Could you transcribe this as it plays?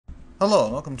Hello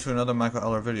and welcome to another Michael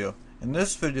Allar video. In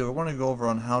this video we're going to go over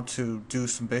on how to do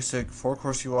some basic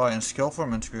Forecourse UI and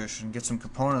Scaleform integration, get some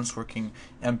components working,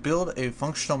 and build a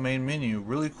functional main menu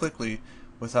really quickly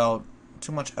without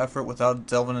too much effort, without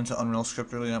delving into Unreal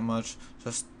Script really that much.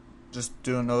 Just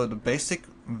doing the basic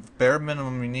bare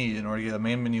minimum you need in order to get a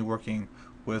main menu working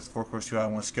with Forecourse UI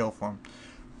and with Scaleform.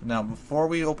 Now, before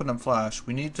we open up Flash,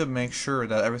 we need to make sure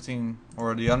that everything,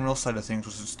 or the Unreal side of things,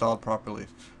 was installed properly.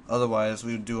 Otherwise,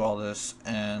 we would do all this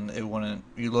and it wouldn't.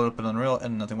 You load up an Unreal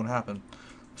and nothing would happen.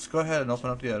 Let's go ahead and open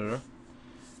up the editor.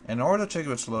 And in order to check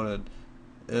if it's loaded,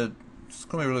 it's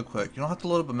going to be really quick. You don't have to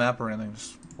load up a map or anything.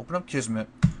 Just open up Kismet,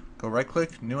 go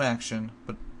right-click, New Action,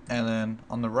 and then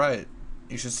on the right,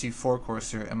 you should see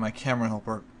Forecourse here and my camera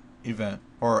helper event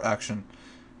or action.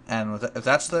 And if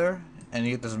that's there, and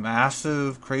you get this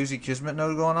massive, crazy Kismet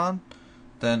node going on,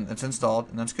 then it's installed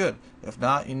and that's good. If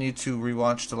not, you need to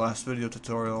rewatch the last video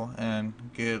tutorial and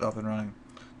get it up and running.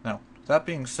 Now, that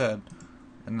being said,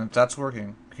 and if that's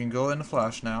working, you can go into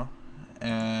Flash now,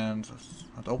 and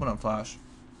I have to open up Flash.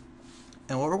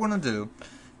 And what we're going to do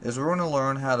is we're going to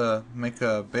learn how to make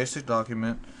a basic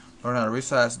document, learn how to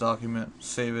resize the document,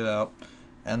 save it out,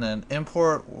 and then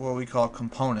import what we call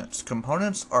components.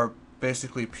 Components are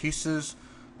basically pieces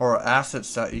or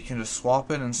assets that you can just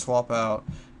swap in and swap out,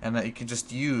 and that you can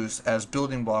just use as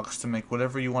building blocks to make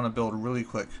whatever you want to build really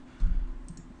quick.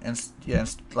 And yeah,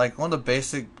 like one of the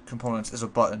basic components is a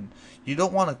button. You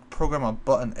don't want to program a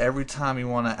button every time you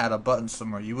want to add a button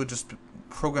somewhere. You would just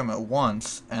program it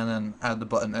once and then add the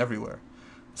button everywhere.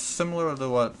 Similar to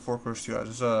what Forecourse UI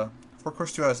is.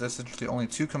 Forecourse UI is essentially only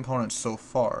 2 components so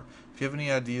far. If you have any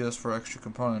ideas for extra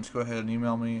components, go ahead and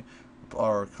email me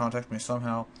or contact me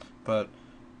somehow. But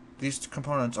these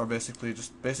components are basically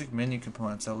just basic menu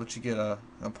components that will let you get a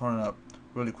component up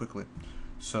really quickly.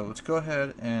 So let's go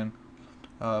ahead and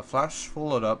Flash will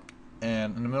load up,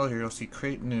 and in the middle here you'll see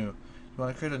Create New. You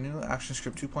want to create a new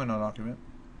ActionScript 2.0 document,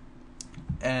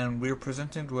 and we're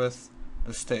presented with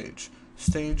the stage.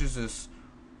 Stage is this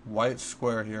white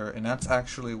square here, and that's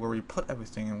actually where we put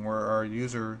everything and where our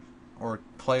user or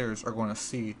players are going to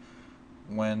see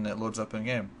when it loads up in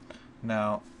game.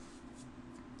 Now,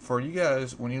 for you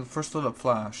guys, when you first load up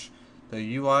Flash,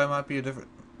 the UI might be or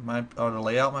the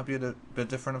layout might be a bit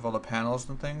different of all the panels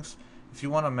and things. If you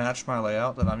want to match my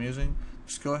layout that I'm using,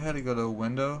 just go ahead and go to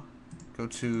Window, go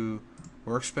to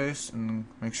Workspace, and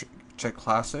make sure check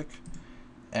Classic.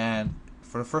 And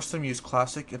for the first time you use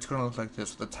Classic, it's going to look like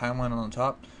this with the timeline on the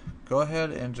top. Go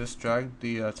ahead and just drag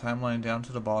the timeline down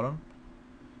to the bottom,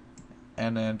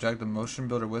 and then drag the motion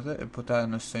builder with it, and put that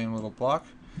in the same little block.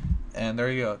 And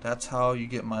there you go. That's how you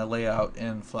get my layout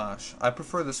in Flash. I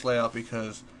prefer this layout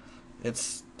because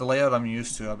it's the layout I'm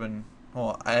used to.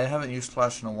 I haven't used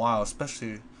Flash in a while,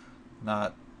 especially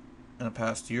not in the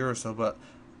past year or so, but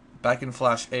back in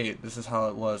Flash 8, this is how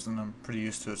it was, and I'm pretty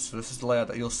used to it. So this is the layout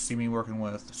that you'll see me working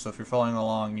with. So if you're following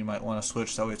along, you might want to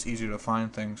switch, that way it's easier to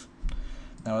find things.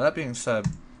 Now, with that being said,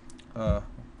 the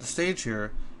stage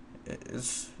here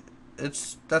that's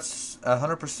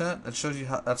 100%. It shows you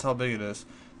that's how big it is.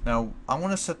 Now, I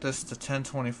want to set this to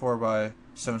 1024 by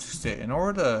 768. In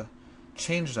order to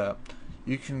change that,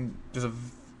 there's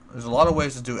a lot of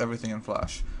ways to do everything in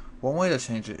Flash. One way to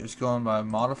change it is going by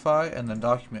Modify and then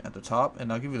Document at the top,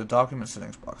 and I'll give you the document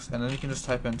settings box. And then you can just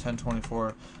type in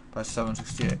 1024 by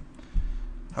 768.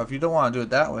 However, if you don't want to do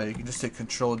it that way, you can just hit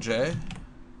Control J,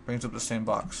 brings up the same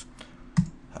box.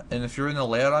 And if you're in the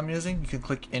layout I'm using, you can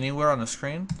click anywhere on the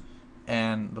screen,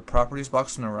 and the Properties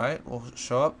box on the right will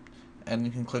show up. And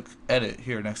you can click Edit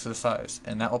here next to the size,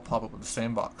 and that will pop up with the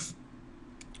same box.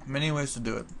 Many ways to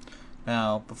do it.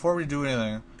 Now, before we do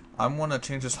anything, I'm going to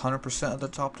change this 100% at the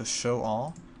top to Show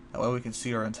All. That way we can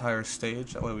see our entire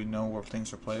stage. That way we know where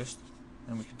things are placed,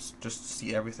 and we can just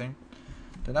see everything.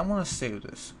 Then I want to save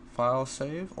this. File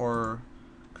Save or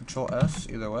Control S,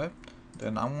 either way.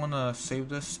 Then I'm going to save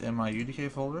this in my UDK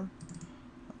folder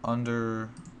under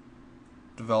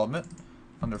Development,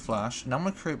 under Flash, and I'm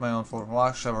going to create my own folder. Well,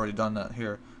 actually I've already done that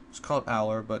here. It's called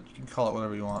Allar, but you can call it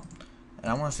whatever you want.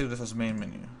 And I want to save this as main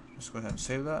menu. Just go ahead and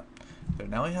save that. There,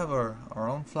 now we have our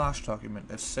own Flash document.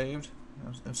 It's saved.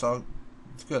 It's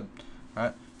good.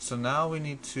 Alright, so now we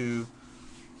need to,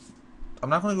 I'm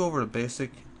not going to go over the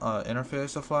basic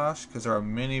interface of Flash, because there are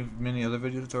many other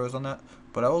video tutorials on that,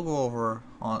 but I will go over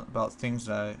about things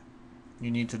that you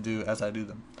need to do as I do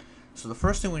them. So the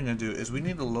first thing we need to do is we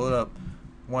need to load up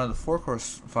one of the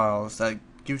Forecourse files that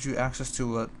gives you access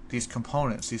to these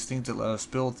components, these things that let us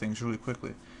build things really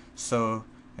quickly. So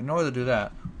in order to do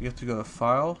that, we have to go to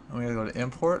File, and we have to go to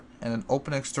Import, and then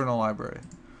Open External Library.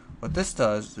 What this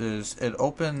does is it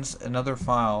opens another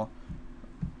file,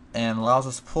 and allows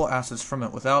us to pull assets from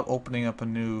it without opening up a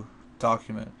new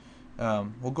document.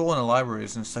 We'll go into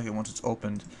libraries in a second once it's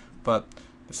opened, but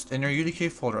in your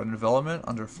UDK folder under development,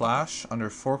 under Flash, under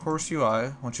Forecourse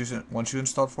UI, once you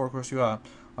installed Forecourse UI,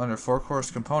 under Forecourse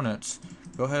components,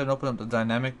 go ahead and open up the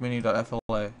dynamic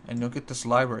menu.fla, and you'll get this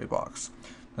library box.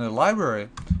 Now the library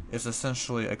is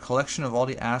essentially a collection of all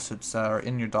the assets that are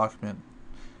in your document,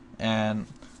 and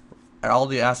all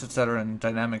the assets that are in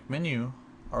dynamic menu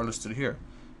are listed here.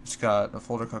 It's got a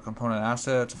folder called component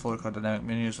assets, a folder called dynamic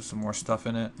menus with some more stuff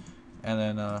in it, and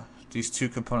then these two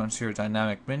components here,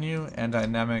 dynamic menu and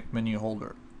dynamic menu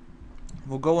holder.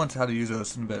 We'll go into how to use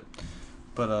those in a bit,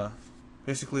 but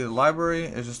basically the library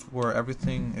is just where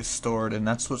everything is stored, and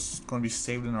that's what's going to be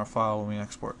saved in our file when we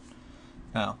export.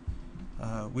 Now,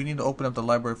 we need to open up the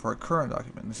library for our current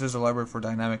document. This is a library for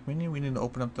dynamic menu. We need to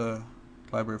open up the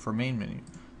library for main menu.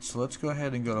 So let's go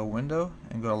ahead and go to Window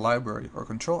and go to Library, or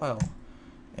Control L,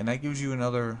 and that gives you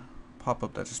another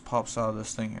pop-up that just pops out of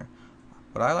this thing here.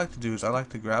 What I like to do is I like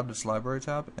to grab this library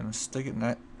tab and stick it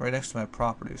right next to my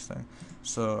properties thing.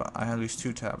 So I have these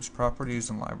two tabs, properties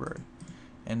and library.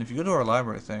 And if you go to our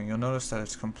library thing, you'll notice that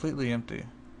it's completely empty.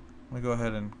 I'm going to go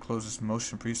ahead and close this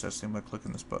motion presets thing by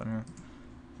clicking this button here.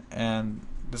 And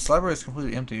this library is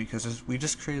completely empty because we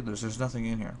just created this. There's nothing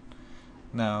in here.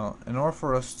 Now, in order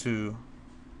for us to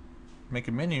make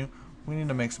a menu, we need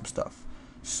to make some stuff.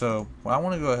 So what I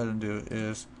want to go ahead and do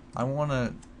is I want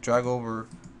to drag over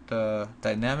the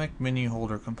dynamic menu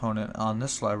holder component on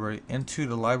this library into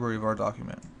the library of our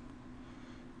document,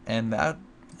 and that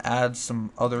adds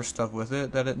some other stuff with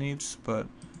it that it needs, but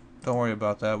don't worry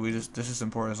about that. This is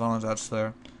important as long as that's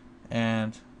there.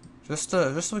 And just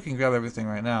so we can grab everything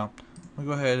right now, we'll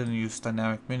go ahead and use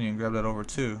dynamic menu and grab that over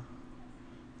too.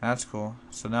 That's cool.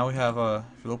 So now we have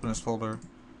if you open this folder,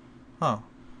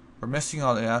 we're missing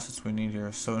all the assets we need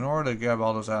here. So in order to grab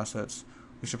all those assets,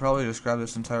 we should probably just grab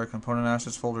this entire component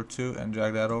assets folder too and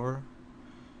drag that over.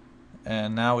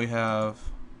 And now we have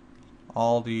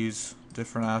all these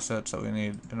different assets that we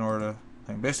need in order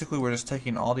to, basically we're just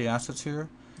taking all the assets here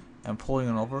and pulling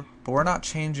them over, but we're not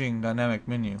changing dynamic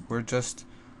menu, we're just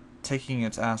taking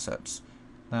its assets.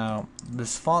 Now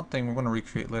this font thing we're going to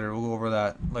recreate later, we'll go over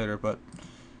that later, but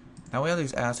now we have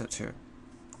these assets here.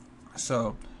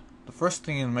 So the first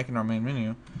thing in making our main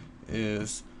menu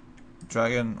is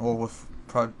dragging, with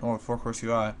Forecourse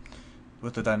UI,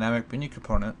 with the dynamic menu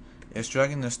component, is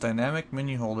dragging this dynamic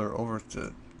menu holder over to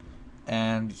it.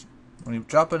 And when you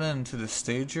drop it into the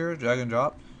stage here, drag and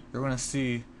drop, you're going to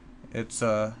see it's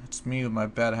me with my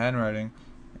bad handwriting,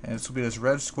 and it's going to be this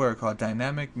red square called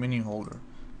dynamic menu holder.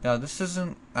 Now this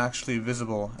isn't actually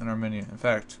visible in our menu. In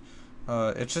fact,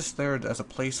 it's just there as a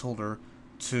placeholder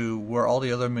to where all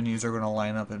the other menus are going to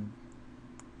line up and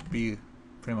be,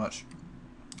 pretty much.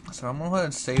 So I'm going to go ahead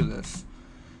and save this.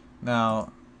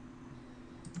 Now,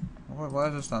 why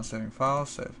is this not saving? File,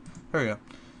 save. There we go.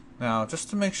 Now, just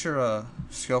to make sure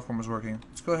Scaleform is working,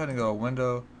 let's go ahead and go to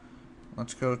Window.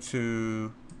 Let's go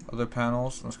to Other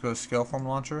Panels. Let's go to Scaleform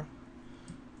Launcher.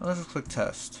 And let's just click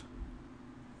Test.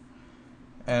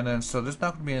 And then, so there's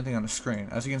not going to be anything on the screen.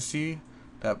 As you can see,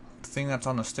 that thing that's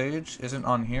on the stage isn't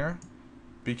on here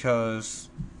because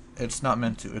it's not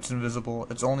meant to. It's invisible.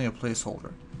 It's only a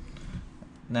placeholder.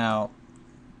 Now,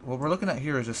 what we're looking at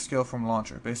here is a Scaleform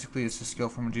launcher. Basically, it's a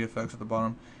Scaleform GFX at the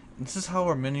bottom. And this is how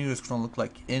our menu is going to look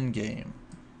like in-game.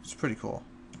 It's pretty cool.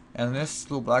 And this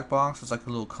little black box is like a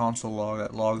little console log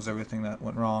that logs everything that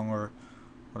went wrong or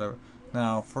whatever.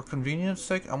 Now, for convenience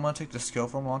sake, I'm going to take the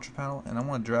Scaleform launcher panel and I'm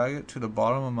going to drag it to the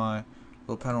bottom of my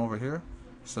little panel over here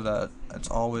so that it's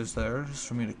always there just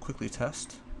for me to quickly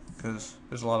test, because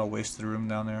there's a lot of wasted room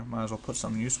down there. Might as well put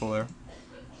something useful there.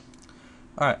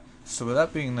 Alright, so with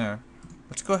that being there,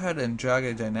 let's go ahead and drag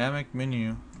a dynamic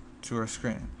menu to our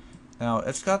screen. Now,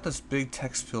 it's got this big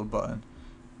text field button.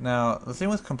 Now, the thing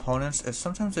with components is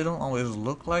sometimes they don't always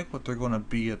look like what they're going to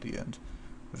be at the end,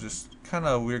 which is kind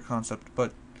of a weird concept,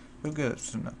 but you'll get it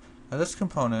soon enough. Now, this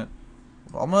component,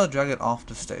 I'm going to drag it off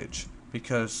the stage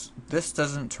because this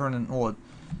doesn't turn in. Well,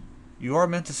 you are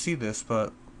meant to see this,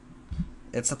 but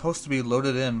it's supposed to be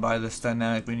loaded in by this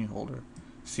dynamic menu holder.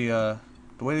 See, the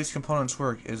way these components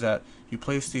work is that you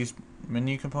place these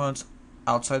menu components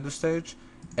outside the stage,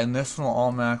 and this one will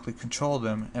automatically control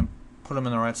them and put them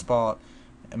in the right spot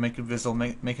and make it visible,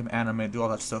 make them animate, do all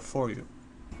that stuff for you.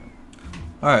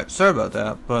 Alright, sorry about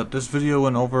that, but this video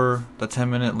went over the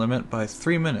 10-minute limit by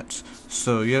 3 minutes,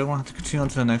 so you don't have to continue on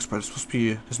to the next part. It's supposed to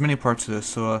be, there's many parts to this,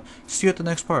 so see you at the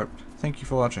next part. Thank you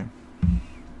for watching.